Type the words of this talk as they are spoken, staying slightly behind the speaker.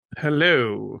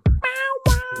Hello.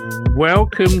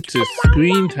 Welcome to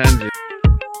Screen Tangent.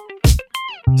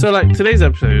 So, today's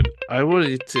episode, I know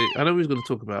we are going to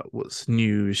talk about what's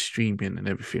new streaming and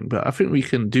everything, but I think we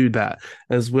can do that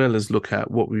as well as look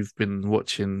at what we've been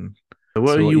watching.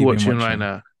 What are So what you you've been watching right watching?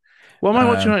 now? What am I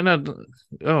watching Um, right now?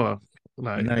 Oh,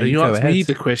 no, you you go asked me ahead.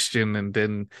 the question and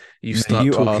then you No, start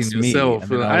you talking asked me, yourself.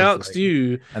 and then And I I was asked like,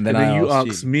 you, and then and I then you asked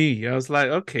asked you. me. I was like,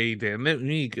 okay, then let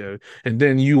me go. And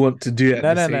then you want to do it at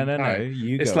No, the no, no, same no, no. time.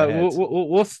 You It's go like, ahead.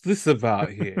 what's this about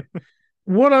here?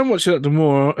 What I'm watching at the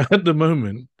more at the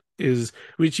moment is,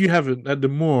 which you haven't at the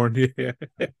more here,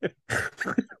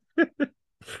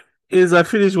 is I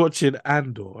finished watching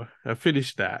Andor. I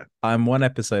finished that. I'm one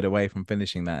episode away from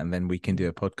finishing that, and then we can do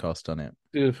a podcast on it.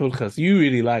 The podcast. You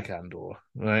really like Andor,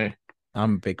 right?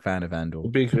 I'm a big fan of A Andor.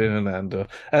 big fan of Andor.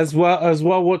 As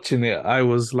well watching it, I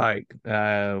was like,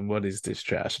 what is this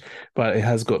trash? But it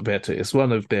has got better. It's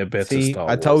one of their better See, Star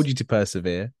I told Wars. you to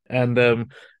persevere. And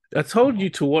I told you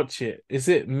to watch it. Is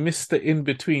it Mr. In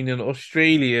Between, an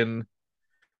Australian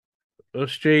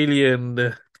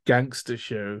gangster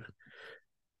show?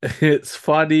 It's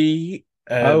funny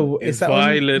and Oh, it's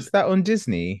violent. is that on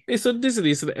Disney? It's on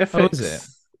Disney. It's an Oh, is it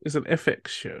FX. It's an FX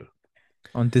show.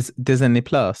 on Disney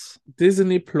Plus?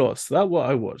 Disney Plus. That's what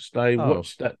I watched. I Oh,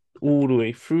 watched that all the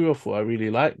way through. I thought I really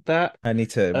liked that. I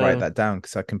need to write Um, that down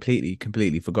because I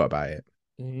completely forgot about it.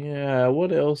 yeah.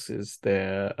 What else is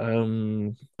there?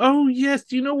 Oh yes.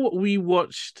 Do you know what we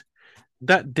watched?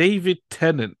 That David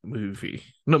Tennant movie,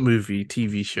 not movie,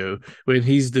 TV show, when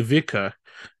he's the vicar,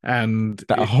 and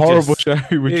That horrible show,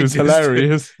 which it was just,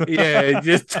 hilarious. yeah, it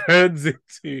just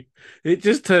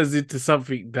turns into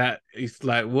something that is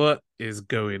like, what is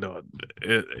going on?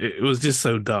 It was just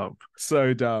so dumb.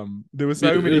 So dumb. There were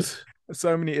It was,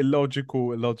 so many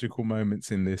illogical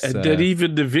moments in this. and then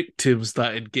even the victims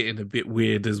started getting a bit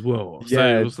weird as well. So it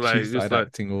Yeah, was she like, started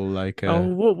acting all like oh,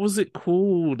 what was it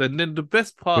called? And then the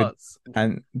best with parts.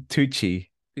 and Tucci.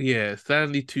 Yeah,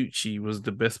 Stanley Tucci was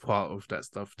the best part of that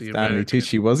stuff. The Stanley American.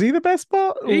 Tucci, was he the best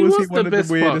part, or He was he was the one of the best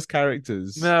part. weirdest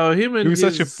characters? No, him He and was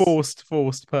such a his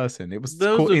forced person. It was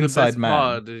those called are the Inside best Man,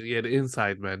 part. Yeah, the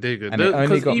inside man. There you and it go. only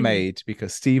Because got even made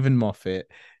because Stephen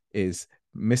Moffat is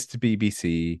Mr.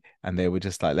 BBC, and they were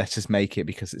just like, let's just make it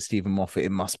because it's Stephen Moffat.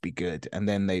 It must be good. And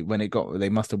then they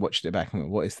must have watched it back and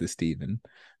went, what is this, Stephen?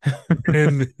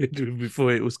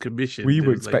 before it was commissioned, We it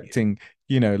were was like, expecting,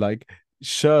 like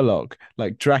Sherlock,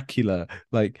 like Dracula,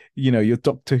 like your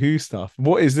Doctor Who stuff.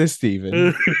 What is this,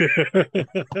 Stephen?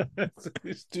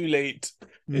 it's too late.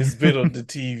 It's been on the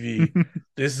TV.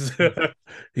 This is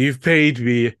you've paid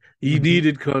me. You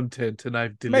needed content, and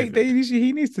I've Mate, delivered.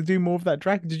 he needs to do more of that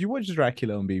Dracula. Did you watch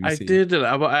Dracula on I BBC? did it,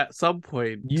 but at some You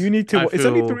point, need to. I It's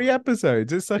only feel 3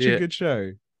 episodes. It's such a yeah. good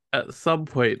show. At some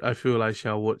point, I feel I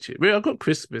shall watch it. I mean, I've got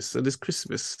Christmas, and it's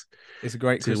Christmas It's a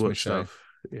great to Christmas watch show. stuff.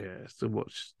 Yeah, to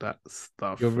watch that You'll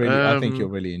stuff. really, I think you'll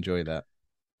really enjoy that.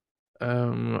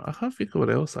 I can't think of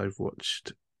what else I've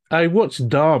watched. I watched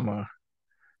Dharma.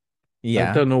 I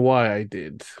Yeah. don't know why I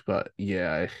did, but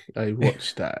yeah, I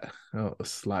watched that. I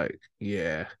was like,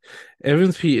 yeah,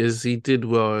 Evans Peters, he did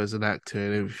well as an actor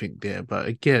and everything there, but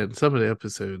again, some of the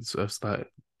episodes, I was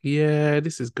like, yeah,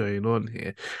 this is going on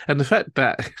here, and the fact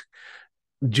that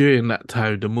during that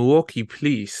time, the Milwaukee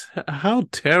police, how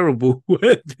terrible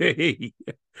were they?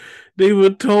 They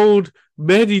were told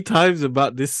many times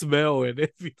about this smell and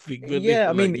everything, but they Yeah,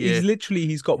 I were like, mean, yeah,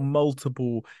 he's got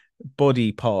multiple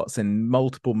body parts and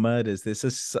multiple murders. It's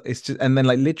just, and then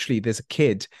like literally, there's a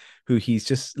kid who he's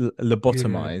just yeah,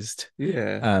 lobotomized,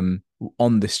 yeah. um,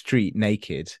 on the street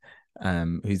naked,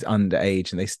 who's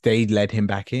underage, and they led him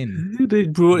back in They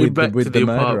brought him with the back to with the the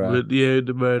murderer. apartment. Yeah,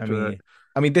 the I murderer.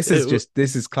 mean, this is It, just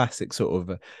this is classic sort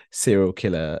of serial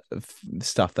killer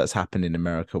stuff that's happened in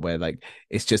America, where like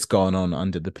it's just gone on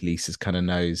under the police's kind of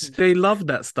nose. they love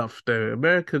that stuff though.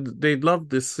 Americans, they love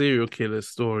the serial killer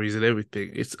stories and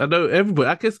everything. It's I know everybody.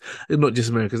 I guess not just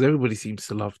Americans. Everybody seems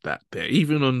to love that. There,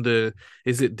 even on the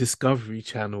is it Discovery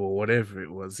Channel or whatever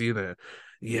it was.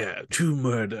 Yeah, true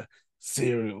murder,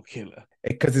 serial killer.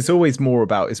 Because it's more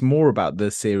about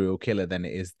the serial killer than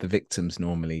it is the victims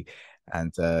normally.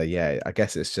 And yeah, I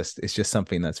guess it's just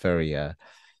something that's very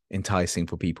enticing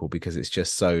for people because it's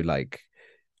just so like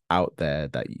out there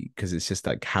that because it's just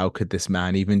like, how could this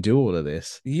man even do all of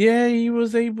this? Yeah, he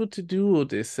was able to do all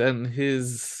this, and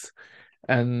his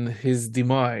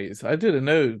demise. I didn't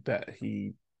know that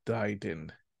he died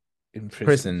in. in prison.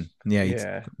 Prison. Yeah,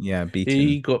 Yeah, yeah, beaten.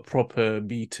 he got proper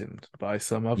beaten by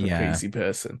some other Yeah. crazy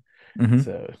person. Hmm.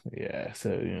 So yeah,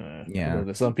 so I Yeah. don't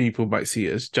know. Some people might see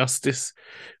it as justice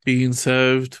being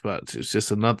served, but it's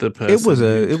just another It was person a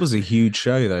who, it was a huge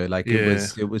show though. Like yeah,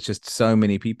 it was just so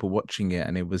many people watching it,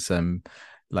 and it was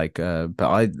like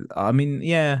but I mean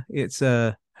yeah, it's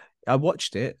I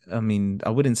watched it. I mean, I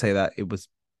wouldn't say that it was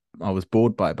I was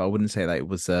bored by it, but I wouldn't say that it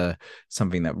was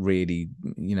something that really,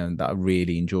 that I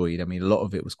really enjoyed. I mean, a lot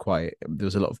of it was quite there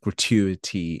was a lot of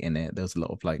gratuity in it. There was a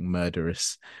lot of like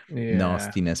murderous yeah,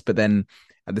 nastiness, but then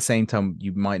at the same time,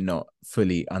 you might not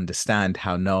fully understand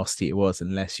how nasty it was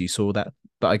unless you saw that.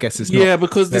 But I guess it's not yeah,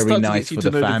 because they very start to nice get you for to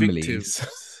the know the families. victims.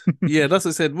 Yeah, that's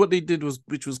what I said. What they did was,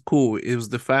 which was cool, it was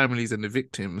the families and the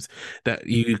victims that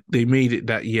they made it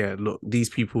that, yeah, look, these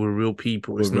people were real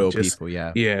people. Were It's not real just, people,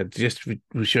 yeah. yeah, just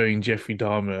we're showing Jeffrey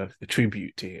Dahmer a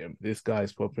tribute to him. This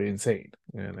guy's proper insane.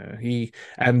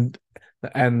 And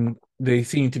and they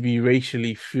seem to be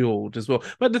racially fueled as well.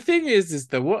 But the thing is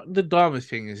that what the Dahmer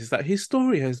thing is that his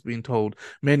story has been told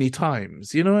many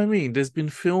times. You know what I mean? There's been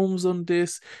films on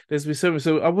this. There's been so much.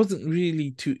 So I wasn't really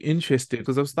too interested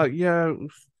because I was like, yeah,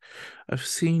 I've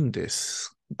seen this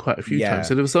quite a few times. Yeah.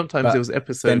 So there was sometimes there But was then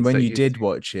episodes when that you you. did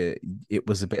watch it, it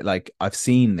was a bit like I've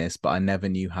seen this, but I never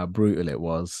knew how brutal it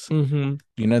was. Hmm.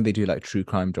 They do like true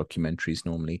crime documentaries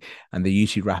normally, and they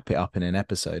usually wrap it up in an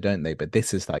episode, don't they? But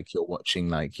this is like you're watching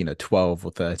like, 12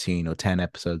 or 13 or 10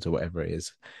 episodes or whatever it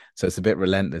is. So it's a bit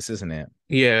relentless, isn't it?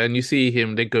 Yeah, and you see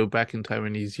him, they go back in time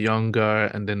when he's younger,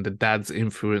 and then the dad's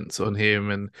influence on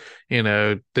him, and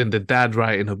then the dad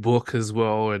writing a book as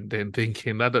well, and then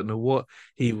thinking, I don't know what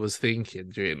he was thinking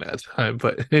during that time.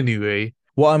 But anyway,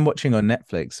 What I'm watching on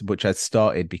Netflix, which I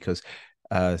started because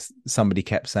somebody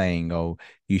kept saying, "Oh,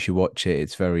 you should watch it.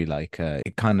 It's very like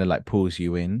it kind of like pulls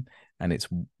you in." And it's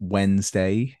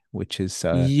Wednesday, which is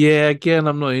yeah, again,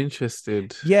 I'm not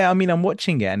interested. yeah, I mean, I'm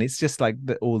watching it, and it's just like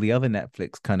all the other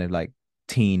Netflix kind of like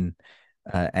teen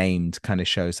aimed kind of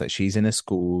shows. Like she's in a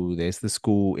school, there's the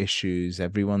school issues,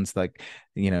 everyone's like,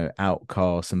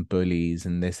 outcasts and bullies,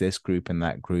 and there's this group and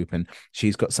that group, and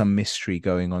she's got some mystery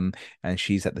going on, and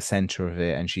she's at the center of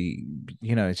it, and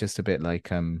it's just a bit like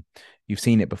you've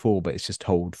seen it before, but it's just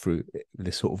told through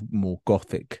this sort of more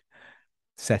gothic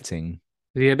setting.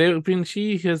 Yeah,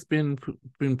 she has been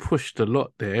pushed a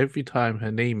lot there. Every time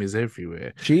her name is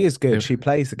everywhere. She is good. They've- She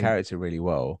plays the character really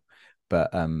well. But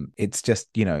it's just,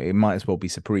 it might as well be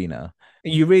Sabrina.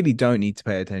 You really don't need to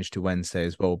pay attention to Wednesday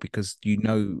as well because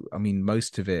I mean,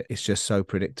 most of it is just so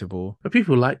predictable. But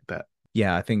people like that.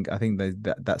 Yeah, I think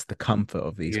that's the comfort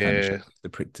of these kind of shows, Yeah, the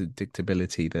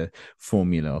predictability, the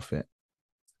formula of it.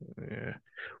 yeah.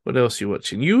 What else you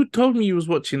watching? You told me you was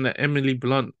watching that Emily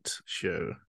Blunt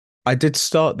show. I did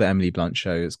start the Emily Blunt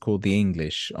show. It's called The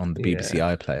English on the BBC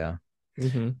Yeah. iPlayer.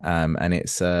 Hmm. And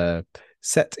it's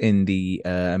set in the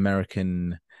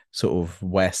American sort of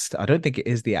West. I don't think it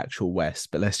is the actual West,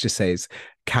 but let's just say it's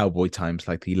cowboy times,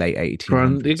 like the late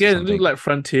Front 1800s or again, it looked something. like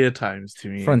frontier times to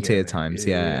me Frontier again. times,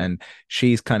 yeah. Yeah. And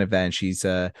she's kind of there, and she's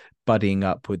buddying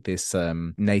up with this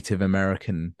Native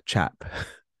American chap.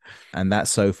 And that's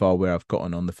so far where I've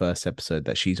gotten on the first episode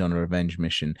that she's on a revenge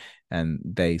mission and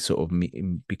they sort of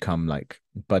become like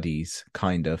buddies,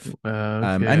 kind of.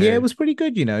 And yeah, it Okay. was pretty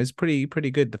good. It's pretty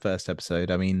good the first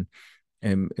episode. I mean,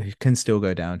 it can still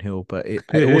go downhill, but it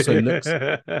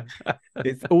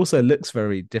also looks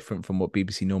very different from what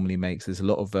BBC normally makes. There's a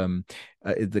lot of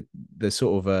the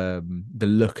sort of the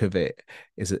look of it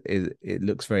is it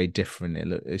looks very different.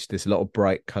 There's a lot of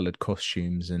bright colored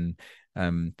costumes and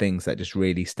things that just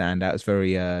really stand out. It's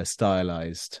very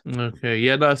stylized. Okay.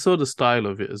 Yeah, no, I saw the style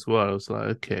of it as well. I was like,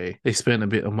 okay, they spent a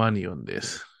bit of money on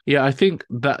this. Yeah, I think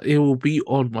that it will be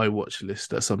on my watch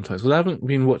list at sometimes. Because I haven't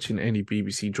been watching any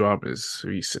BBC dramas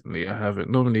recently. I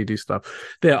haven't. Normally do stuff.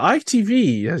 Their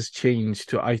ITV has changed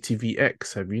to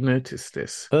ITVX. Have you noticed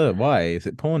this? Why is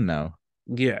it porn now?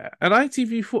 Yeah, and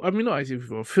ITV4, I mean, not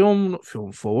ITV4, not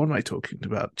Film 4, what am I talking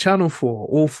about? Channel 4,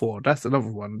 All 4, that's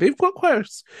another one. They've got quite a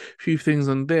few things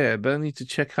on there that I need to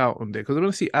check out on there because I'm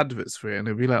going to see adverts for it and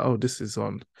they'll be like, oh, this is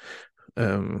on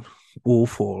um All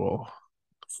 4 or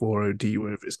 4OD,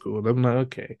 whatever it's called. I'm like,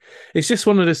 okay. It's just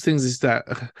one of those things is that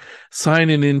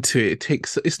signing into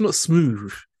it's not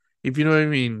smooth, if you know what I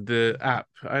mean. The app,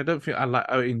 I don't think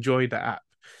I enjoy the app.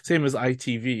 Same as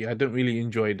ITV, I don't really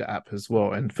enjoy the app as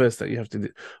well. And first, that you have to,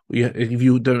 if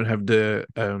you don't have the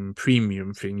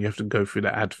premium thing, you have to go through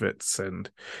the adverts, and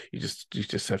you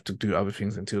just have to do other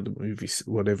things until the movie,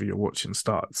 whatever you're watching,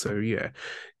 starts. So yeah,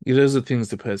 those are things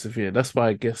to persevere. That's why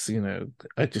I guess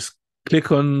I just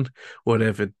click on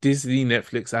whatever Disney,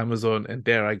 Netflix, Amazon, and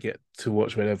there I get to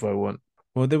watch whatever I want.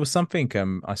 Well, there was something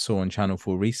I saw on Channel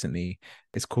 4 recently.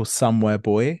 It's called Somewhere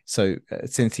Boy. So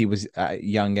since he was at a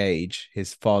young age,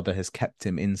 his father has kept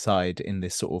him inside in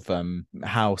this sort of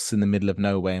house in the middle of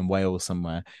nowhere in Wales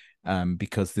somewhere,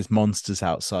 because there's monsters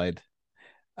outside.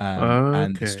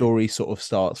 And the Okay. story sort of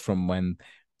starts from when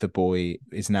the boy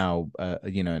is now,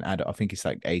 an adult. I think it's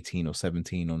like 18 or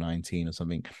 17 or 19 or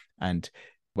something. And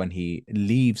when he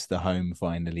leaves the home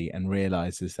finally and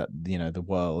realizes that, the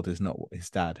world is not what his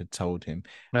dad had told him.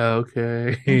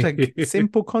 Seems like Okay.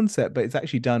 simple concept, but it's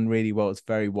actually done really well. It's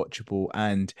very watchable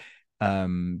and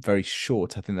very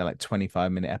short. I think they're like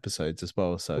 25-minute episodes as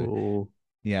well. So Oh.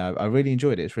 yeah, I really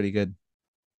enjoyed it. It's really good.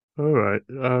 All right.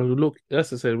 Look,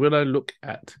 as I said, when I look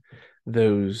at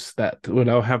those that when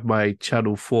I'll have my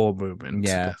Channel 4 moment,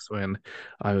 Yeah. that's when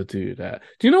I'll do that.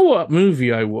 Do you know what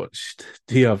movie I watched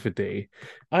the other day?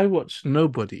 I watched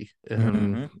Nobody,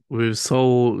 Hmm. with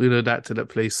Soul, the actor that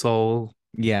plays Soul.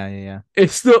 Yeah, yeah, yeah.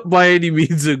 It's not by any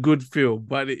means a good film,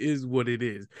 but it is what it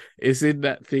is. It's in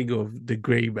that thing of the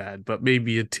grey man, but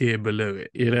maybe a tier below it.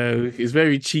 It's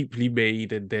very cheaply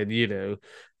made, and then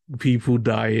people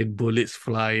dying, bullets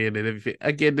flying, and everything.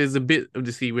 Again, there's a bit of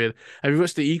the scene where have you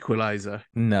watched The Equalizer?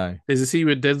 No. There's a scene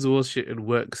where Denzel Washington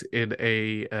works in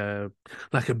a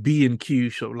like a B&Q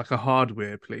shop, like a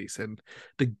hardware place, and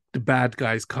the bad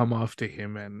guys come after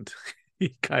him, and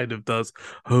he kind of does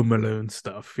Home Alone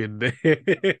stuff in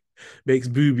there, makes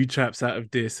booby traps out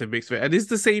of this, and it's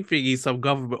the same thing. He's some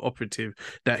government operative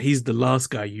that he's the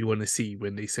last guy you want to see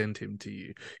when they send him to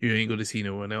you. You ain't going to see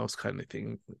no one else, kind of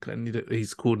thing. And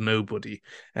he's called Nobody,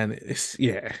 and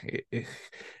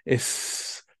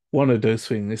it's one of those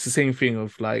things. It's the same thing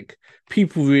of like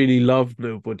people really love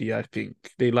Nobody. I think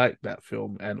they like that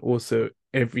film, and also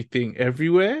Everything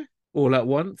Everywhere all at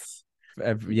once.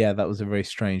 Yeah, that was a very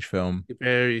strange film.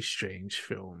 Very strange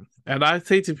film. And I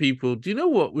say to people, do you know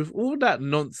what? With all that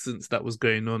nonsense that was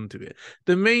going on to it,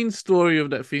 the main story of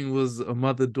that thing was a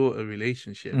mother-daughter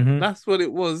relationship. Hmm. That's what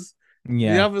it was. The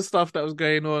Yeah. other stuff that was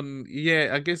going on, yeah,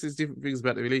 I guess it's different things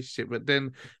about the relationship, but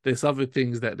then there's other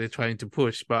things that they're trying to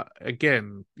push. But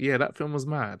again, yeah, that film was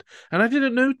mad. And I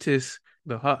didn't notice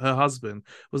her husband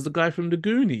was the guy from the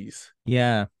Goonies.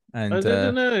 Yeah. I And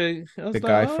didn't know. I the was like,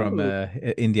 guy from oh,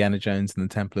 Indiana Jones and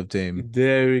the Temple of Doom.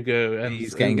 there we go. And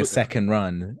He's getting a second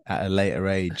run at a later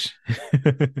age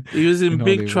he was in in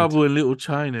Big Hollywood. Trouble in Little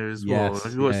China as well. Have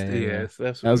Yes, you yeah, watched yeah, it? yeah. Yes,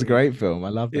 that's That what was a it great is. film. I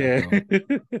love that Yeah.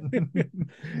 film.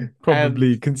 And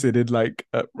Probably considered like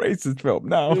a racist film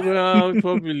now. well, it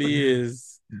probably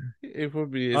is. It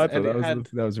probably is. I thought And it had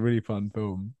that was a really fun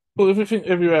film. well, everything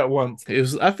everywhere at once. It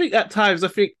was I think at times I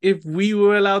think if we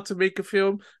were allowed to make a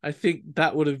film, I think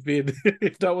that would have been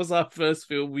if that was our first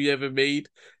film we ever made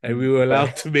and we were Yeah.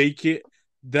 allowed to make it,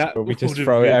 that Where we would just have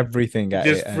throw been everything at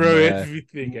it just and throw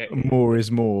everything at it. more is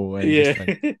more and Yeah. just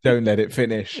like don't let it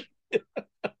finish.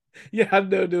 Yeah, I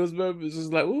know there was moments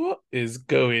just like, what is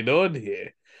going on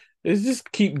here? Let's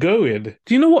just keep going.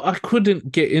 Do you know what I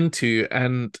couldn't get into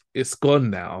and it's gone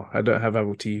now? I don't have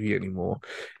Apple TV anymore.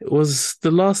 It was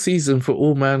the last season for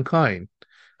All Mankind.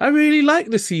 I really liked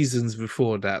the seasons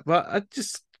before that, but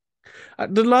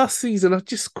the last season I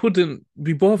just couldn't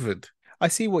be bothered. I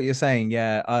see what you're saying.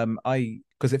 Yeah. I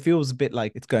because it feels a bit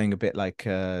like it's going a bit like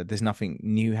there's nothing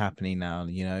new happening now,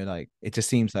 like it just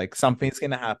seems like something's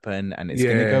gonna happen and it's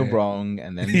gonna go Yeah. wrong.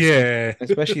 And then Yeah.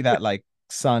 especially that like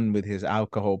son with his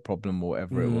alcohol problem or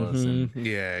whatever it was, and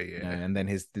Yeah, yeah. and then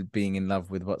his being in love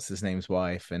with what's his name's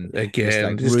wife and just Again,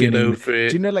 like just get ruining over do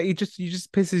it. you know like you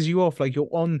just pisses you off like you're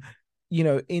on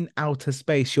in outer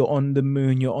space, you're on the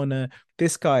moon, you're on a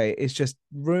this guy is just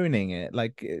ruining it.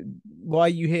 Like, why are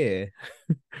you here?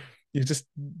 You're just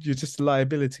you're just a He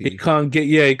liability. can't get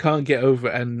he can't get over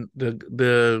it. And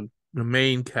the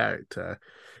main character,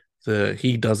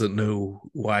 he doesn't know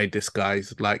why this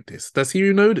guy's like this. Does he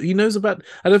know? He knows about.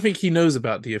 I don't think he knows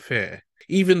about the affair.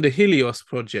 Even the Helios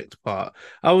project part,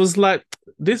 I was like,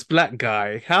 this black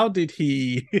guy, how did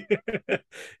he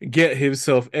get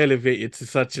himself elevated to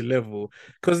such a level?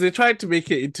 Because they tried to make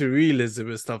it into realism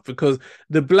and stuff. Because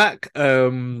the black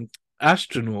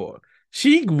astronaut,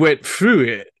 she went through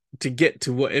it to get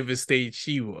to whatever stage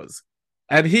she was,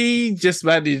 and he just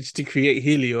managed to create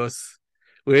Helios.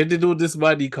 Where did all this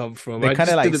money come from? They I kind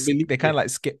of just like didn't believe they kind of it. like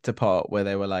skipped a part where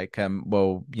they were like,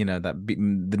 well,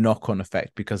 the knock-on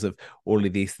effect because of all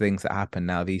of these things that happen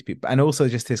now. These people, and also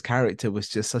just his character was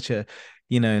just such a,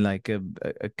 like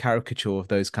a caricature of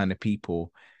those kind of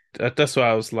people. That's why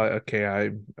I was like, okay,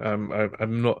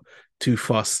 I'm not too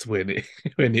fussed when it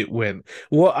when it went.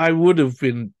 What I would have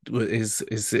been is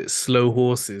it Slow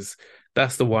Horses?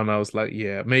 That's the one I was like,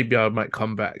 yeah, maybe I might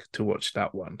come back to watch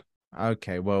that one.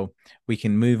 Okay, well, we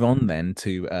can move on then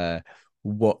to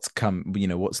what's come,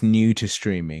 what's new to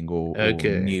streaming or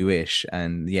Okay. newish.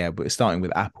 And yeah, but starting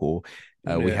with Apple,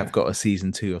 we have Yeah. got a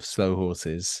season 2 of Slow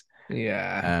Horses.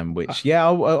 Yeah. Which yeah,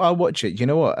 I'll watch it. You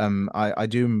know what? I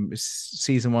do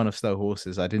season 1 of Slow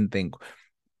Horses. I didn't think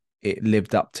it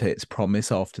lived up to its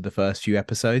promise after the first few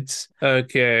episodes.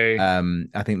 Okay.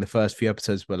 I think the first few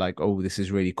episodes were like, oh, this is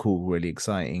really cool, really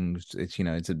exciting.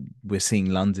 It's we're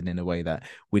seeing London in a way that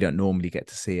we don't normally get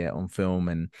to see it on film,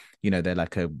 and they're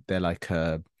like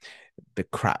the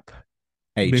crap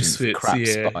agents, the Misfits, crap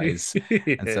yeah. spies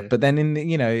and stuff. Yeah. But then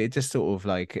it just sort of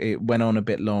like it went on a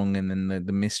bit long, and then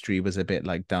the mystery was a bit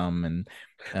like dumb, and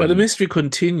But the um mystery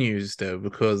continues though,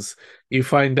 because you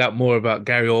find out more about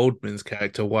Gary Oldman's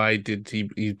character. Why did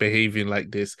he's behaving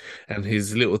like this, and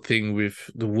his little thing with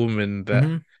the woman that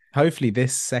mhm. Hopefully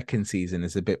this second season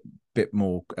is a bit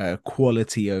more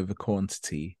quality over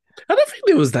quantity. I don't think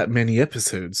there was that many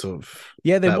episodes of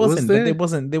Yeah, there that, was wasn't, but there there?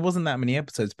 wasn't there wasn't that many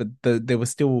episodes, but there was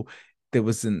still there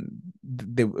wasn't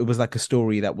it was like a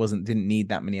story that didn't need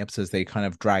that many episodes. They kind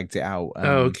of dragged it out.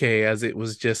 Okay, as it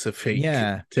was just a fake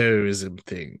Yeah. terrorism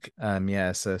thing.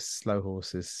 Yeah, so Slow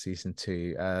Horses season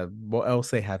 2. What else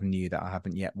they have new that I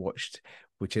haven't yet watched,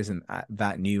 which isn't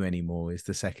that new anymore, is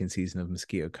the second season of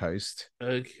Mosquito Coast.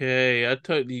 Okay, I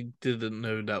totally didn't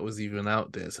know that was even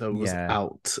out there, so I was Yeah.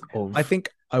 out I of. think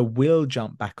I will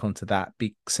jump back onto that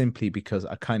simply because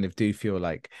I kind of do feel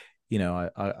like,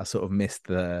 I sort of missed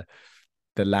the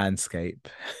landscape,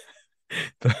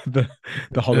 the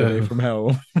holiday Uh, from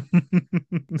hell.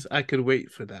 I could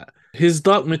wait for that. His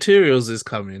Dark Materials is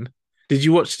coming. Did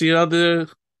you watch the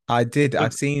I did.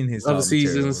 I've seen his other Dark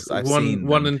seasons? Materials. I've One, seen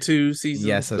one them. and two Yes,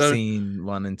 seasons. I've seen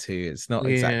 1 and 2. It's not Yeah,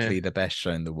 exactly the best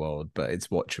show in the world, but it's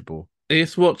watchable.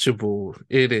 it's watchable.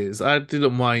 It is. I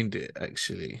didn't mind it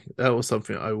actually. That was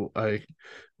something I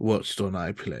watched on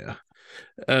iPlayer.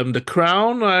 The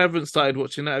Crown. I haven't started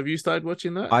watching that. Have you started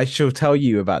watching that? I shall tell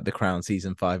you about The Crown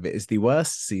season 5. It is the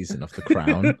worst season of The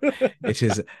Crown. It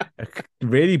is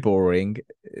really boring,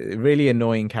 really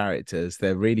annoying characters.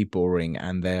 They're really boring,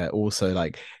 and they're also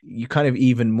like you kind of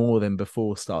even more than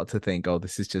before start to think, oh,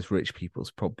 this is just rich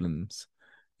people's problems.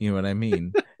 You know what I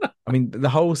mean? I mean, the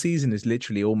whole season is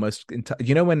literally almost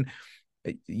when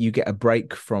you get a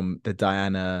break from the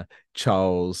Diana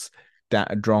Charles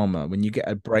that drama. When you get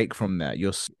a break from that,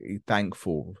 you're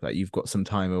thankful that you've got some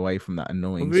time away from that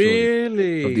annoying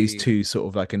story of these Really? two sort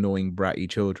of like annoying bratty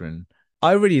children.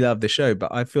 I really love the show,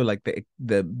 but I feel like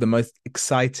the most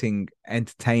exciting,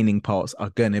 entertaining parts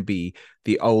are going to be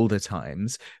the older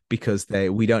times because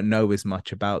we don't know as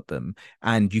much about them,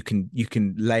 and you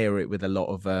can layer it with a lot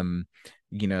of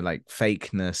like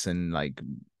fakeness and like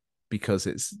because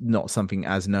it's not something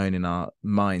as known in our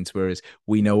minds, whereas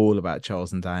we know all about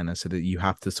Charles and Diana, so that you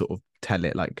have to sort of tell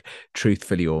it like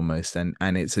truthfully almost, and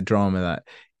it's a drama that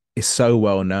is so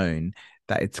well known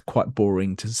that it's quite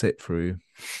boring to sit through.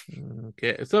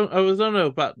 Okay. So I was don't know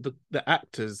about the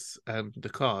actors and the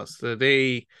cast. Are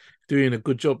they doing a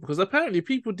good job? Because apparently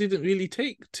people didn't really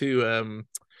take to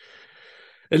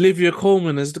Olivia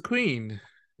Colman as the Queen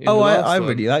in Oh, the I last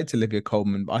really one. liked Olivia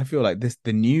Colman, but I feel like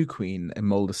the new Queen,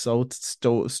 Imelda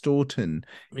Staunton,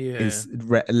 Yeah. is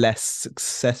less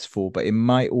successful, but it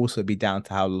might also be down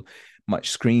to how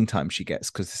much screen time she gets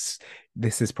because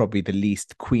this is probably the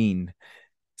least Queen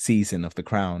season of The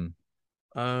Crown.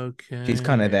 She's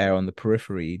kind of there Okay. on the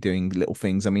periphery doing little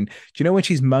things. I mean, do you know when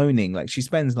she's moaning? Like she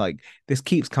spends like this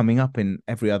keeps coming up in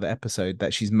every other episode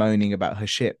that she's moaning about her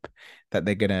ship that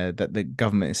the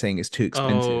government is saying it's too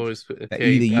Oh, expensive. it's That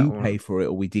okay, either that you pay one. for it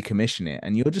or we decommission it.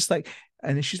 And you're just like,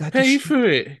 and she's like, Pay for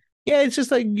it. yeah, it's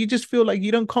just like you just feel like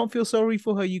you don't can't feel sorry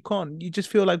for her. You can't. You just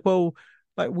feel like, well,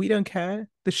 like we don't care.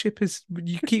 The ship is.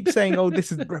 You keep saying, "Oh,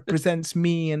 represents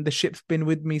me, and the ship's been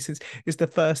with me since it's the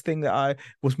first thing that I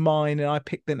was mine, and I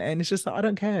picked it." And it's just like I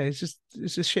don't care. It's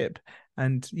just ship,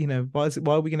 and why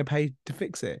are we going to pay to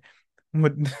fix it?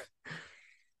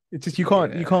 It's just you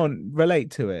Yeah. can't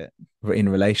relate to it. In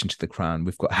relation to the crown,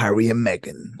 we've got Harry and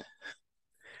Meghan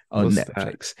on What's that?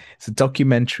 Netflix. It's a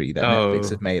documentary that Netflix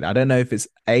have Oh, made. I don't know if it's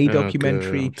a oh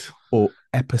documentary God. or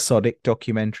episodic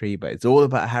documentary, but it's all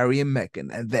about Harry and Meghan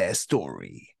and their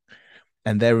story.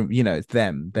 And it's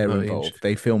them, they're Not involved.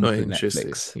 They filmed not for interested.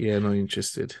 Netflix. Yeah, not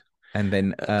interested. And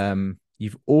then Uh,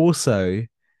 you've also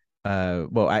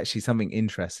well actually something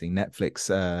interesting. Netflix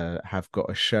have got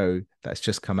a show that's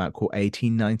just come out called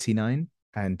 1899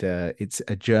 and it's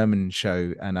a German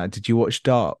show and did you watch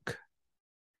Dark?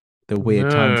 The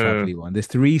weird time no. travel one. There's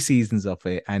 3 seasons of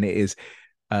it, and it is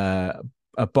uh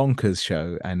a bonkers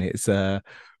show, and it's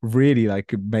really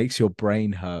like it makes your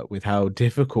brain hurt with how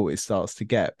difficult it starts to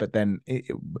get. But then if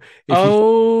you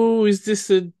Oh, is this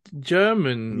a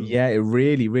German? yeah, it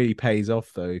really, really pays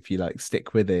off though if you like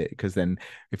stick with it. Because then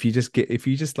if you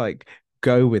just like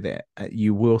go with it,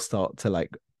 you will start to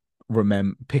like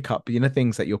remember pick up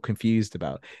things that you're confused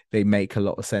about. They make a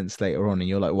lot of sense later on, and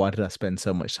you're like, why did I spend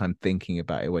so much time thinking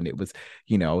about it when it was,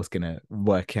 I was gonna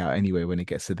work out anyway when it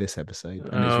gets to this episode,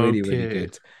 and it's really, really Okay.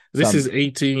 good. So This is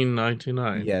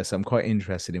 1899. yeah, so I'm quite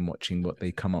interested in watching what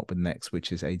they come up with next,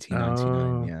 which is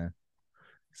 1899. Oh, Yeah,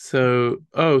 so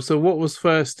what was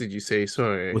first, did you say?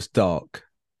 Sorry. was dark.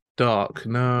 Dark.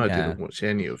 No, I Yeah. didn't watch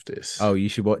any of this. Oh, you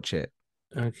should watch it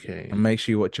and Okay. make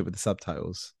sure you watch it with the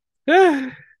subtitles.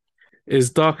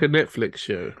 Is Dark a Netflix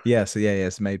show? Yeah, so yeah,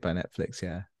 it's made by Netflix.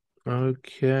 Yeah.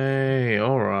 Okay.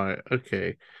 All right.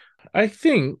 Okay. I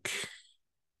think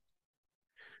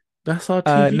that's our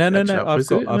TV No, no, catch no. up,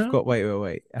 is it? I've No? got. Wait, wait,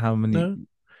 wait. How many No?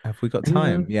 have we got No.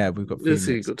 time? Yeah, we've got three Let's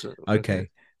see. minutes. Good to, okay. Okay,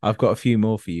 I've got a few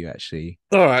more for you actually.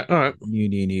 All right. All right. New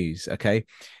news. Okay,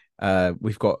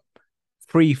 we've got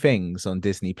three things on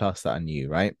Disney Plus that are new,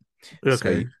 right? So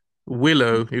Okay.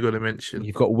 Willow, you got to mention.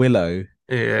 you've got Willow,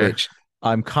 Yeah. which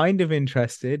I'm kind of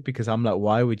interested because I'm like,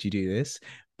 why would you do this?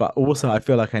 But also, I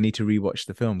feel like I need to rewatch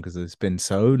the film because it's been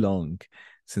so long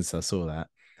since I saw that.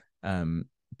 Um,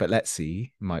 but let's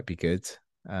see, it might be good.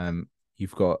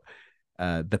 You've got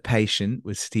The Patient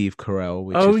with Steve Carell,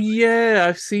 which Oh is yeah,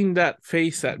 I've seen that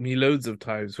face at me loads of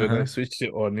times when I uh-huh. switched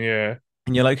it on. Yeah.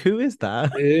 And you're like, who is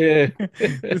that? Yeah.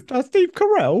 Is that Steve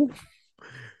Carell?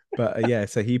 But yeah,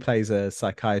 so he plays a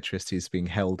psychiatrist who's being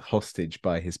held hostage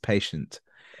by his patient.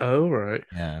 Oh right.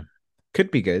 Yeah, could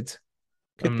be good.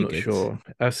 Could I'm be not good. sure.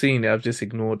 I've seen it. I've just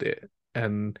ignored it.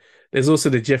 And there's also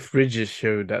the Jeff Bridges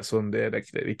show that's on there that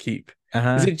they keep. Is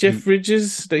Uh-huh. it Jeff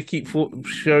Bridges they keep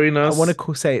showing I want us?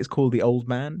 to say it's called The Old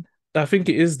Man. I think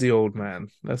it is the old man.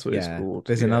 That's what it's Yeah, called.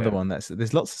 there's another Yeah. one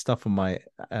there's lots of stuff on my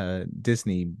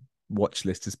Disney watch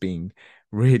list as being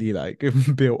really like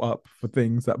built up for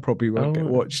things that probably won't get Oh,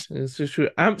 watched. it's just true.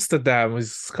 Amsterdam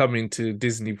is coming to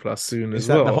Disney Plus soon Is as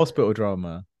that the well. hospital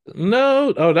drama?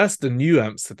 No, oh, that's the new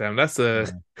Amsterdam. That's a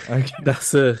Oh, okay.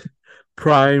 that's a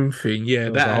Prime thing. It Yeah,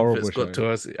 was that a horrible advert's got show. to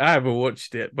us. I haven't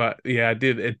watched it, but yeah, I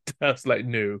did. It that's like,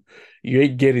 no, you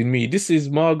ain't getting me. This is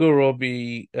Margot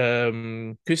Robbie,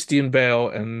 Christian Bale,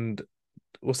 and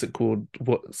what's it called?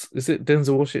 What's is it?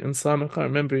 Denzel Washington's son? I can't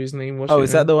remember his name. Oh,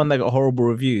 is that Washington. the one that got horrible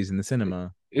reviews in the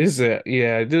cinema? Is it?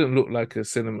 Yeah, it didn't look like a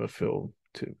cinema film.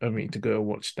 I mean, to go and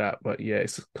watch that, but yeah,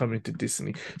 it's coming to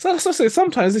Disney. So that's what I say.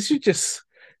 Sometimes they should just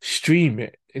stream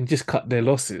it and just cut their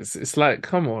losses. It's like,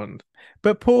 come on.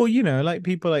 But Paul, like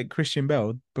people like Christian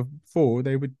Bale, before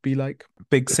they would be like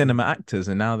big cinema actors,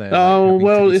 and now they're like Oh having to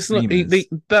well, be it's not. streamers.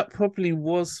 That probably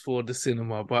was for the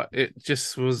cinema, but it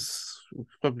just was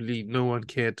probably no one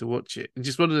cared to watch it. It's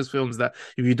just one of those films that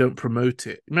if you don't promote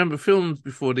it, remember films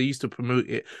before they used to promote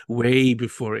it way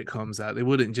before it comes out. They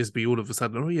wouldn't just be all of a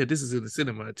sudden, oh yeah, this is in the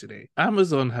cinema today.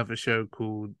 Amazon have a show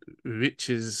called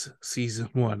Riches Season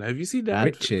One. Have you seen the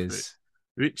advert for it? Riches.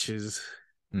 Riches.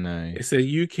 No. It's a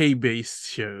UK based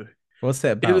show. What's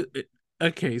it about?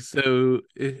 Okay, so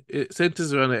it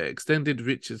centers around an extended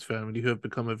riches family who have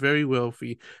become a very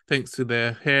wealthy thanks to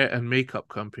their hair and makeup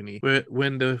company. Where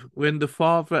when the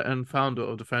father and founder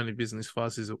of the family business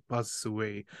passes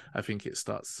away, I think it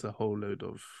starts a whole load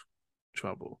of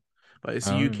trouble. But it's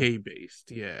Oh. UK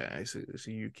based. Yeah, it's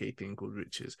a UK thing called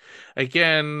Riches.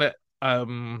 Again,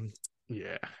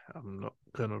 yeah, I'm not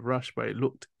gonna rush, but it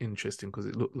looked interesting because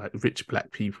it looked like rich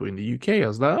black people in the UK. I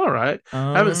was like, all right,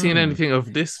 I haven't seen Oh. anything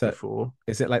of this So before.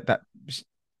 is it like that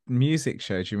music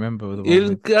show? Do you remember the one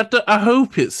It, with I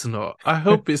hope it's not. I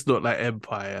hope it's not like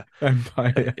Empire.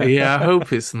 Empire? Yeah, I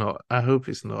hope it's not. I hope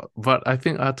it's not. But I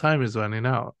think our time is running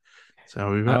out. So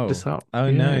we wrap this Oh. up.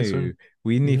 Oh Yeah, it's no.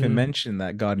 We didn't even yeah. mention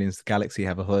that Guardians of the Galaxy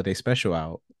have a holiday special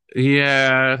out.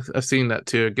 Yeah, I've seen that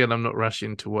too. Again, I'm not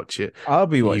rushing to watch it I'll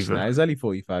be watching either. that. It's only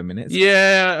 45 minutes.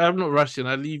 Yeah, I'm not rushing.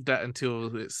 I leave that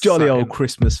until it's Jolly old something.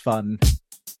 Christmas fun.